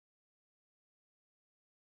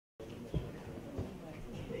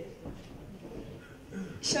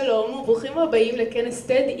שלום וברוכים הבאים לכנס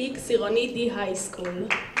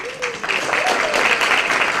TEDxIroniDHighSchool.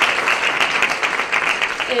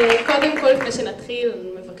 קודם כל, לפני שנתחיל,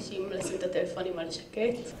 מבקשים לשים את הטלפונים על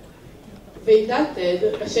שקט. ועידת TED,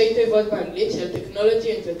 ראשי תיבות באנגלית של Technology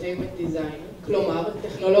Entertainment Design, כלומר,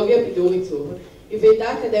 טכנולוגיה בידור עיצוב, היא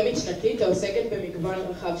ועידה אקדמית שנתית העוסקת במגוון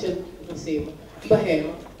רחב של נושאים, בהם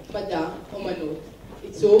מדע, אומנות,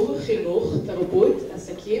 עיצוב, חינוך, תרבות,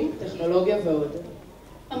 עסקים, טכנולוגיה ועוד.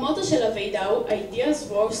 המוטו של הוועידה הוא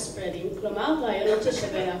Ideas Worth Spreading, כלומר, רעיונות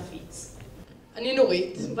ששווה להפיץ. אני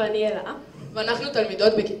נורית. ואני אלה. ואנחנו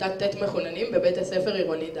תלמידות בכיתת ט' מחוננים בבית הספר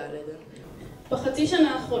עירוני ד'. בחצי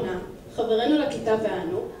שנה האחרונה, חברינו לכיתה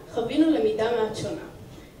ואנו חווינו למידה מעט שונה.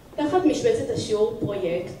 תחת משבצת השיעור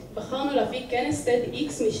פרויקט, בחרנו להביא כנס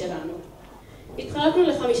TEDx משלנו. התחלקנו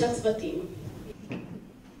ל5 צוותים.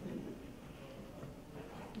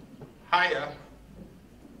 Hiya,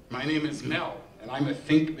 my name is Mel, and I'm a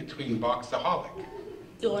think-between-boxaholic.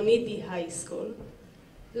 TEDxIroniDHighSchool.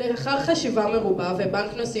 לאחר חשיבה מרובה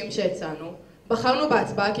ובנק נושאים שהצענו, בחרנו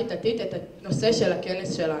בהצבעה הכיתתית את הנושא של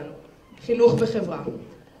הכנס שלנו, חינוך וחברה.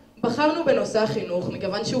 בחרנו בנושא החינוך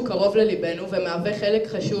מכיוון שהוא קרוב לליבנו ומהווה חלק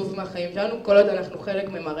חשוב מהחיים שלנו כל עוד אנחנו חלק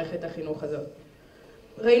ממערכת החינוך הזאת.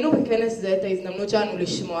 ראינו בכנס זה את ההזדמנות שלנו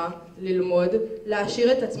לשמוע, ללמוד,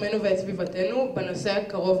 להעשיר את עצמנו ואת סביבתנו בנושא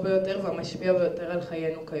הקרוב ביותר והמשפיע ביותר על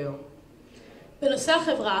חיינו כיום. בנושא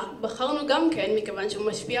החברה בחרנו גם כן מכיוון שהוא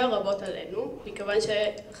משפיע רבות עלינו, מכיוון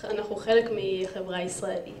שאנחנו חלק מחברה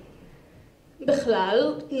ישראלית.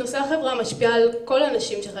 בכלל, נושא החברה משפיע על כל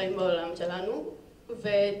האנשים שחיים בעולם שלנו,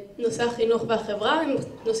 ונושא החינוך והחברה הם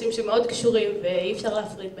נושאים שמאוד קשורים ואי אפשר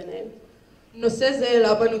להפריד ביניהם. נושא זה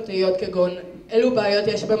העלה בנו תהיות כגון, אילו בעיות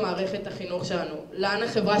יש במערכת החינוך שלנו, לאן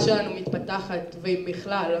החברה שלנו מתפתחת ואם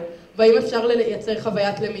בכלל, והאם אפשר לייצר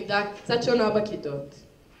חוויית למידה קצת שונה בכיתות.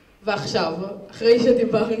 ועכשיו, אחרי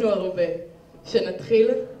שדיברנו הרבה, שנתחיל?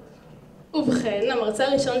 ובכן, המרצה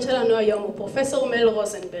הראשון שלנו היום הוא פרופסור מל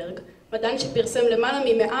רוזנברג, מדען שפרסם למעלה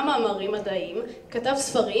מ100 מאמרים מדעיים, כתב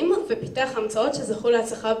ספרים ופיתח המצאות שזכו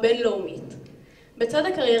להצלחה בינלאומית. בצד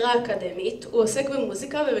הקריירה האקדמית, הוא עוסק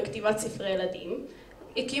במוזיקה ובכתיבת ספרי ילדים,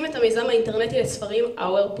 הקים את המיזם האינטרנטי לספרים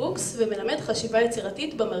Our Books ומלמד חשיבה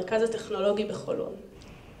יצירתית במרכז הטכנולוגי בחולון.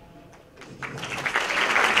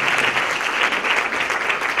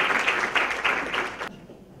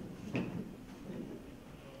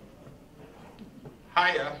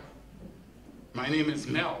 Hiya, my name is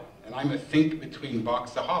Mel, and I'm a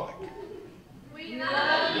think-between-boxaholic. We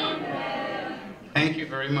love you, Mel. Thank you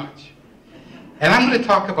very much. And I'm going to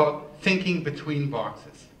talk about thinking between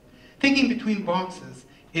boxes. Thinking between boxes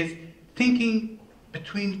is thinking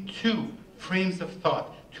between two frames of thought,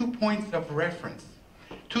 2 points of reference,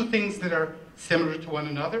 two things that are similar to one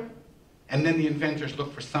another, and then the inventors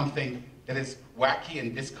look for something that is wacky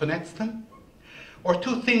and disconnects them, or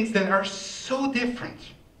two things that are so different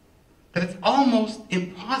that it's almost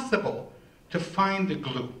impossible to find the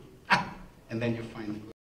glue. And then you find the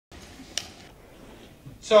glue.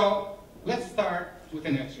 So let's start with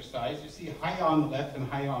an exercise. You see high on the left and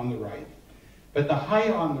high on the right. But the high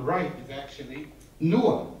on the right is actually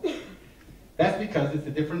nua. That's because it's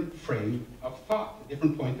a different frame of thought, a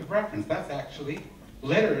different point of reference. That's actually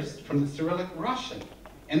letters from the Cyrillic Russian.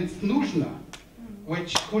 And it's Nuzhna,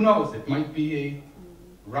 which, who knows, it might be a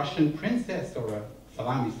Russian princess or a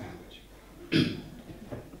salami sandwich.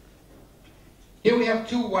 Here we have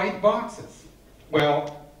 2 white boxes. Well,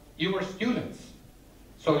 you are students.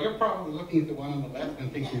 So you're probably looking at the one on the left and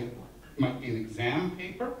thinking it might be an exam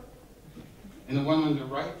paper. And the one on the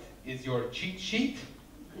right is your cheat sheet.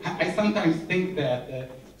 I sometimes think that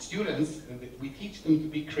students, we teach them to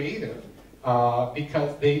be creative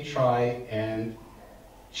because they try and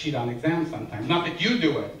cheat on exams sometimes. Not that you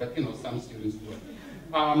do it, but you know, some students do it.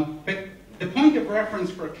 But the point of reference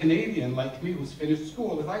for a Canadian like me who's finished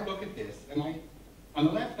school is I look at this and on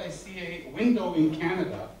the left I see a window in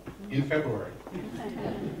Canada in February.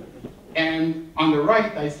 And on the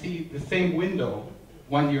right I see the same window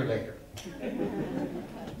 1 year later.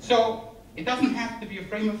 So it doesn't have to be a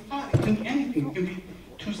frame of thought. It can be anything. It can be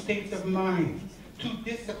 2 states of mind, 2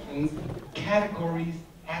 disciplines, categories,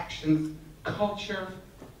 actions, culture,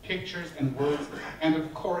 pictures and words, and of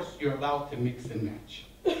course you're allowed to mix and match.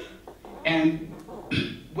 And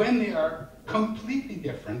when they are completely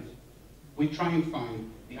different, we try and find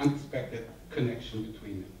the unexpected connection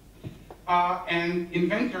between them. And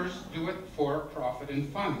inventors do it for profit and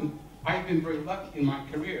fun. I've been very lucky in my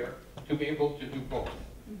career to be able to do both.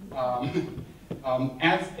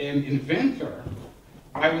 As an inventor,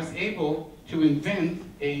 I was able to invent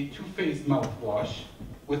a toothpaste mouthwash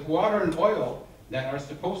with water and oil that are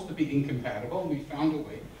supposed to be incompatible, and we found a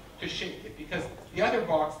way to shake it. Because the other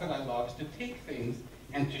box that I love is to take things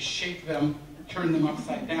and to shake them, turn them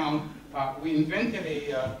upside down. We invented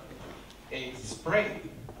a spray.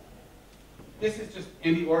 This is just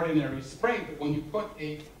any ordinary spray, but when you put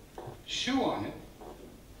a shoe on it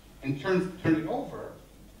and turn it over,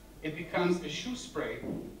 it becomes a shoe spray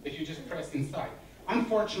that you just press inside.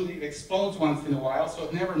 Unfortunately, it explodes once in a while, so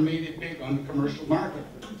it never made it big on the commercial market.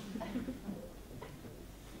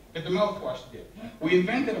 But the mouthwash did. We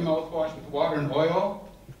invented a mouthwash with water and oil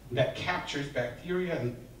that captures bacteria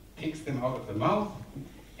and takes them out of the mouth,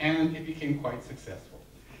 and it became quite successful.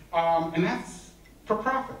 And that's for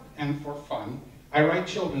profit and for fun. I write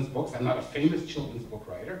children's books. I'm not a famous children's book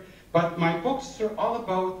writer, but my books are all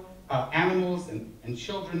about animals and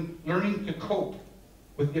children learning to cope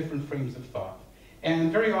with different frames of thought.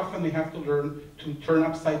 And very often they have to learn to turn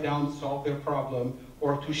upside down to solve their problem,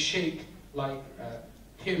 or to shake like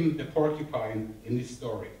Tim the porcupine in this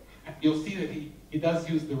story. You'll see that he does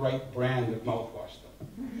use the right brand of mouthwash, though.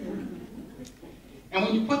 And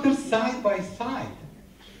when you put them side by side,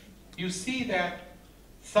 you see that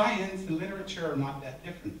science and literature are not that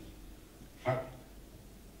different. All right.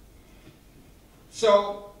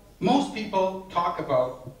 So most people talk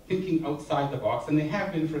about thinking outside the box, and they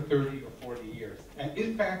have been for 30 or 40 years. And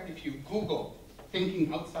in fact, if you Google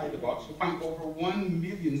thinking outside the box, you'll find over 1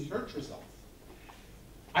 million search results.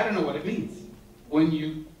 I don't know what it means. When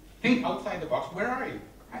you think outside the box, where are you?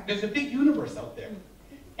 There's a big universe out there.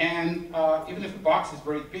 And even if the box is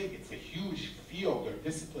very big, it's a huge field or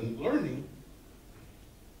discipline of learning,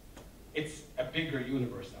 it's a bigger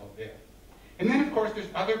universe out there. And then, of course, there's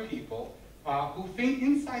other people who think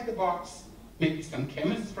inside the box. Maybe some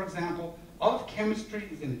chemists, for example. All of chemistry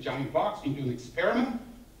is in a giant box. You do an experiment,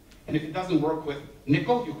 and if it doesn't work with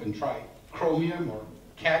nickel, you can try chromium or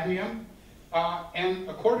cadmium. And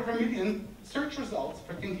 250,000 search results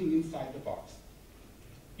for thinking inside the box.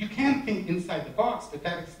 You can think inside the box, but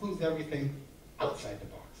that excludes everything outside the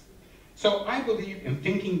box. So I believe in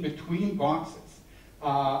thinking between boxes.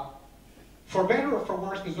 For better or for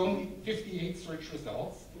worse, there's only 58 search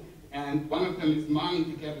results, and one of them is mine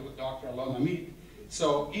together with Dr. Alon Amit.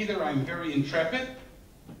 So either I'm very intrepid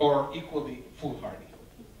or equally foolhardy.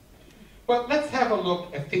 Well, let's have a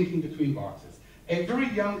look at thinking between boxes. A very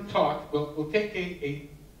young tot will take a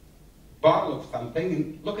bottle of something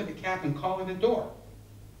and look at the cap and call it a door.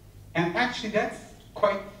 And actually that's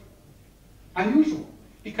quite unusual,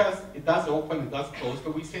 because it does open, it does close,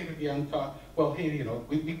 but we say to the young tot, well, hey, you know,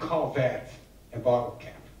 we call that a bottle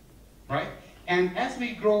cap, right? And as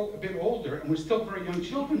we grow a bit older, and we're still very young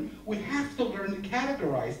children, we have to learn to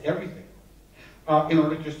categorize everything in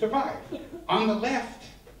order to survive. On the left,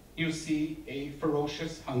 you see a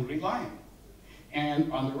ferocious, hungry lion.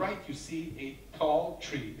 And on the right, you see a tall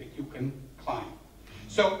tree that you can climb.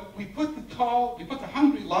 So we put the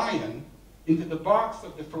hungry lion into the box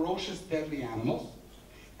of the ferocious, deadly animals,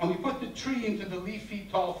 and we put the tree into the leafy,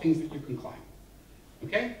 tall things that you can climb.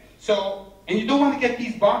 Okay? So, and you don't want to get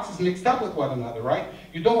these boxes mixed up with one another, right?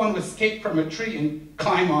 You don't want to escape from a tree and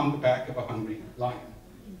climb on the back of a hungry lion.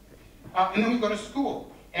 And then we go to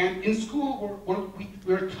school. And in school,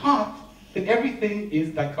 we're taught that everything is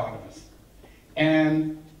dichotomous.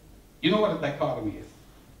 And you know what a dichotomy is.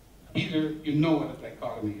 Either you know what a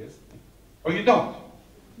dichotomy is, or you don't.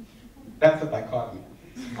 That's a dichotomy.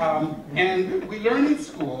 And we learn in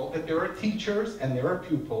school that there are teachers and there are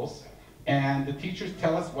pupils, and the teachers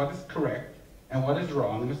tell us what is correct and what is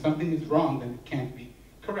wrong, and if something is wrong, then it can't be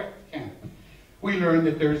correct, can it? We learn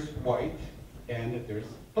that there's white and that there's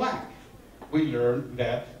black. We learn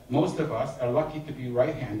that most of us are lucky to be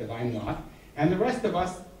right-handed, I'm not, and the rest of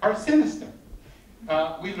us are sinister.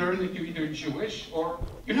 We learn that you're either Jewish or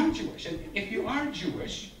you're not Jewish. And if you are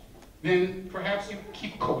Jewish, then perhaps you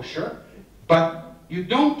keep kosher, but you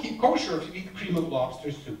don't keep kosher if you eat cream of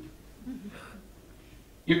lobster soup.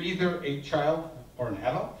 You're either a child or an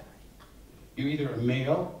adult. You're either a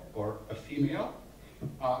male or a female.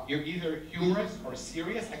 You're either humorous or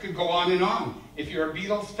serious. I could go on and on. If you're a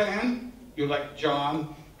Beatles fan, you're like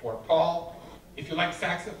John or Paul. If you like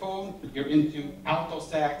saxophone, you're into alto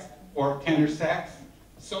sax or tenor sax.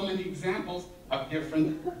 So many examples of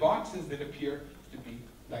different boxes that appear to be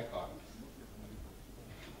dichotomous.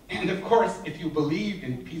 And of course, if you believe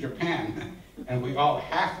in Peter Pan, and we all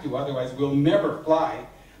have to, otherwise we'll never fly,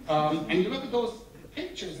 and you look at those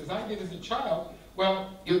pictures, as I did as a child, well,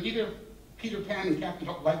 you know, either Peter Pan and Captain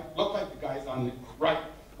Hook look like the guys on the right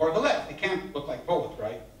or the left. They can't look like both,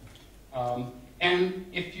 right? And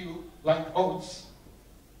if you like oats,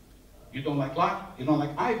 you don't like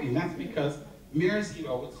ivy, and that's because mares eat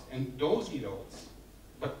oats and does eat oats.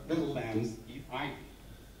 but little lambs eat ivy.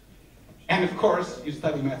 And of course, you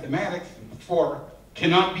study mathematics, 4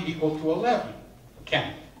 cannot be equal to 11,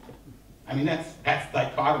 can it? I mean, that's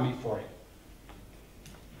dichotomy for you.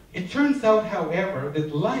 It turns out, however,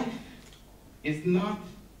 that life is not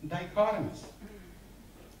dichotomous.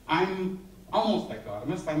 I'm almost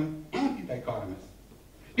dichotomous, I'm anti-dichotomous.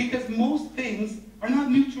 Because most things are not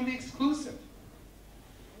mutually exclusive.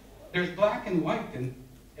 There's black and white, and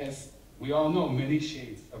as we all know, many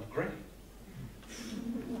shades of gray.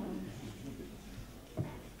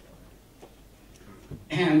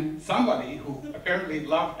 And somebody who apparently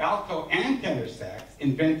loved alto and tenor sax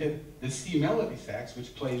invented the C melody sax,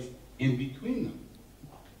 which plays in between them.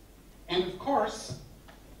 And of course,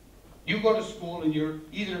 you go to school and you're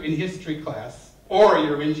either in history class or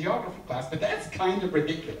you're in geography class, but that's kind of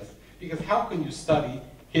ridiculous, because how can you study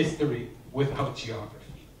history without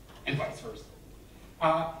geography, and vice versa?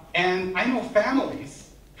 And I know families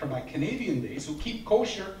from my Canadian days who keep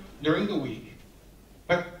kosher during the week,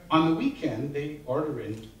 but on the weekend they order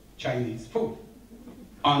in Chinese food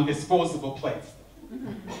on disposable plates.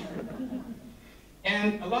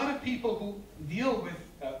 And a lot of people who deal with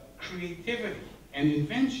creativity and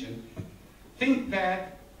invention think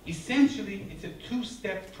that essentially it's a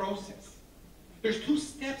two-step process. There's 2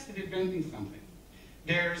 steps in inventing something.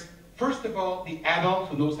 There's, first of all, the adult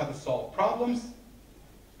who knows how to solve problems,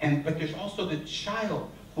 but there's also the child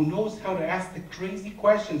who knows how to ask the crazy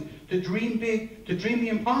questions, to dream big, to dream the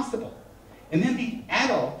impossible. And then the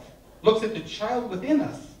adult looks at the child within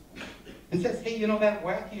us and says, hey, you know that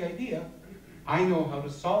wacky idea? I know how to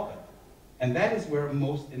solve it. And that is where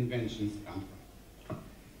most inventions come from.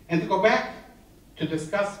 And to go back to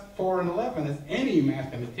discuss 4 and 11, as any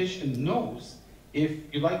mathematician knows, if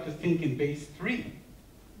you like to think in base 3,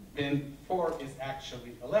 then 4 is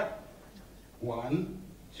actually 11. 1,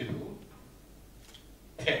 2,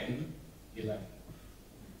 10, 11.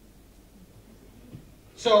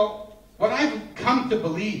 So what I've come to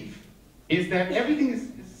believe is that everything is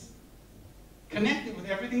connected with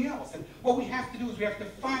everything else. And what we have to do is we have to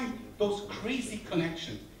find those crazy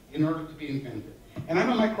connections in order to be inventive. And I'm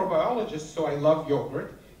a microbiologist, so I love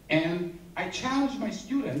yogurt. And I challenge my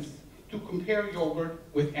students to compare yogurt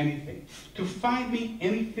with anything, to find me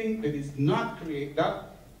anything that is not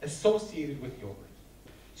associated with yogurt.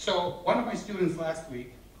 So one of my students last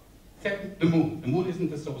week said the moon. The moon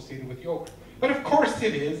isn't associated with yogurt. But of course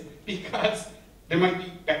it is, because there might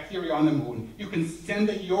be bacteria on the moon. You can send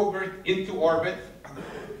a yogurt into orbit,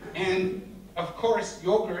 and of course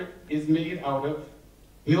yogurt is made out of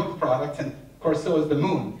milk products, and of course so is the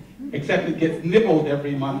moon, except it gets nibbled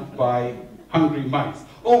every month by hungry mice.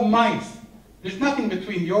 Oh, mice! There's nothing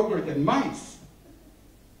between yogurt and mice.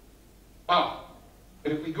 Oh,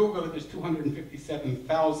 but if we Google it, there's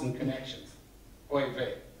 257,000 connections. Oy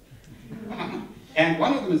vey. And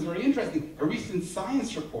one of them is very interesting. A recent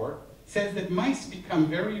science report says that mice become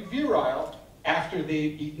very virile after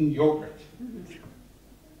they've eaten yogurt.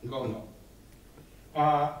 Go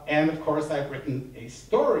no. And of course, I've written a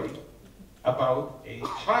story about a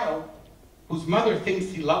child whose mother thinks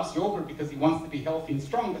he loves yogurt because he wants to be healthy and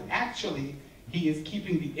strong, but actually he is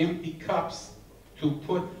keeping the empty cups to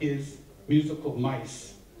put his musical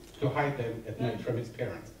mice to hide them at night from his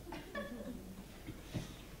parents.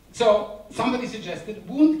 So somebody suggested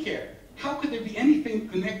wound care. How could there be anything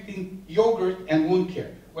connecting yogurt and wound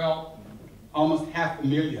care? Well, almost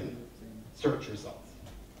 500,000 search results.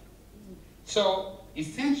 So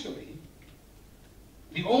essentially,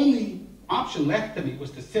 the only option left to me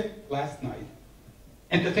was to sit last night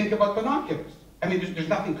and to think about binoculars. I mean, there's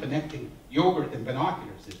nothing connecting yogurt and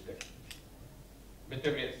binoculars, is there? But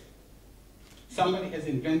there is. Somebody has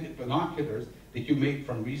invented binoculars that you make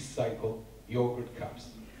from recycled yogurt cups.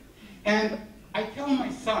 And I tell my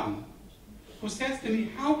son, who says to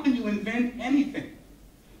me, how can you invent anything?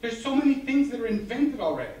 There's so many things that are invented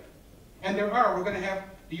already. And there are. We're going to have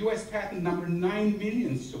the US patent number 9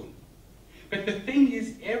 million soon. But the thing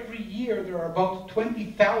is, every year there are about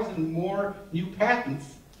 20,000 more new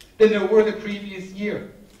patents than there were the previous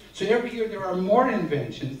year. So every year there are more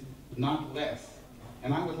inventions, not less.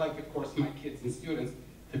 And I would like, of course, my kids and students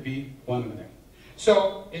to be one of them.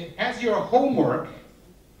 So as your homework,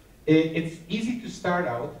 it's easy to start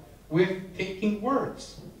out with taking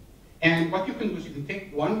words. And what you can do is you can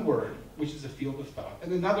take one word, which is a field of thought,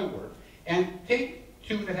 and another word, and take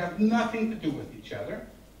 2 that have nothing to do with each other.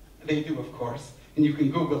 They do, of course, and you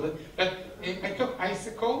can Google it. But I took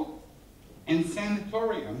icicle and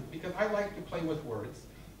sanatorium because I like to play with words.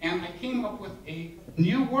 And I came up with a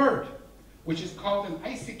new word, which is called an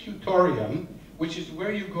icicutorium, which is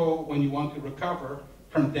where you go when you want to recover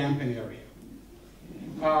from dampened area.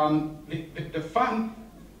 the fun,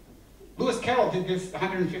 Lewis Carroll did this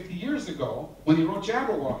 150 years ago when he wrote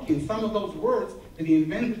Jabberwocky, and some of those words that he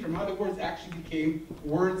invented from other words actually became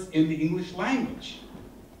words in the English language.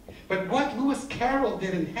 But what Lewis Carroll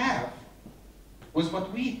didn't have was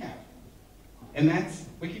what we have, and that's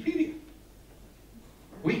Wikipedia.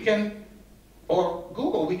 We can, or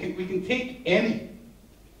Google, we can take any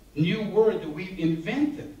new word that we've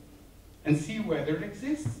invented and see whether it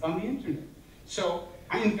exists on the internet. So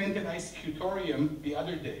I invented ICQtorium the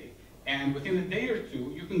other day, and within a day or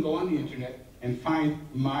two, you can go on the internet and find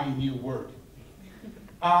my new word.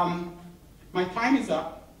 My time is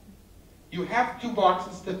up. You have 2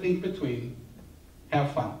 boxes to think between.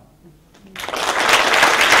 Have fun.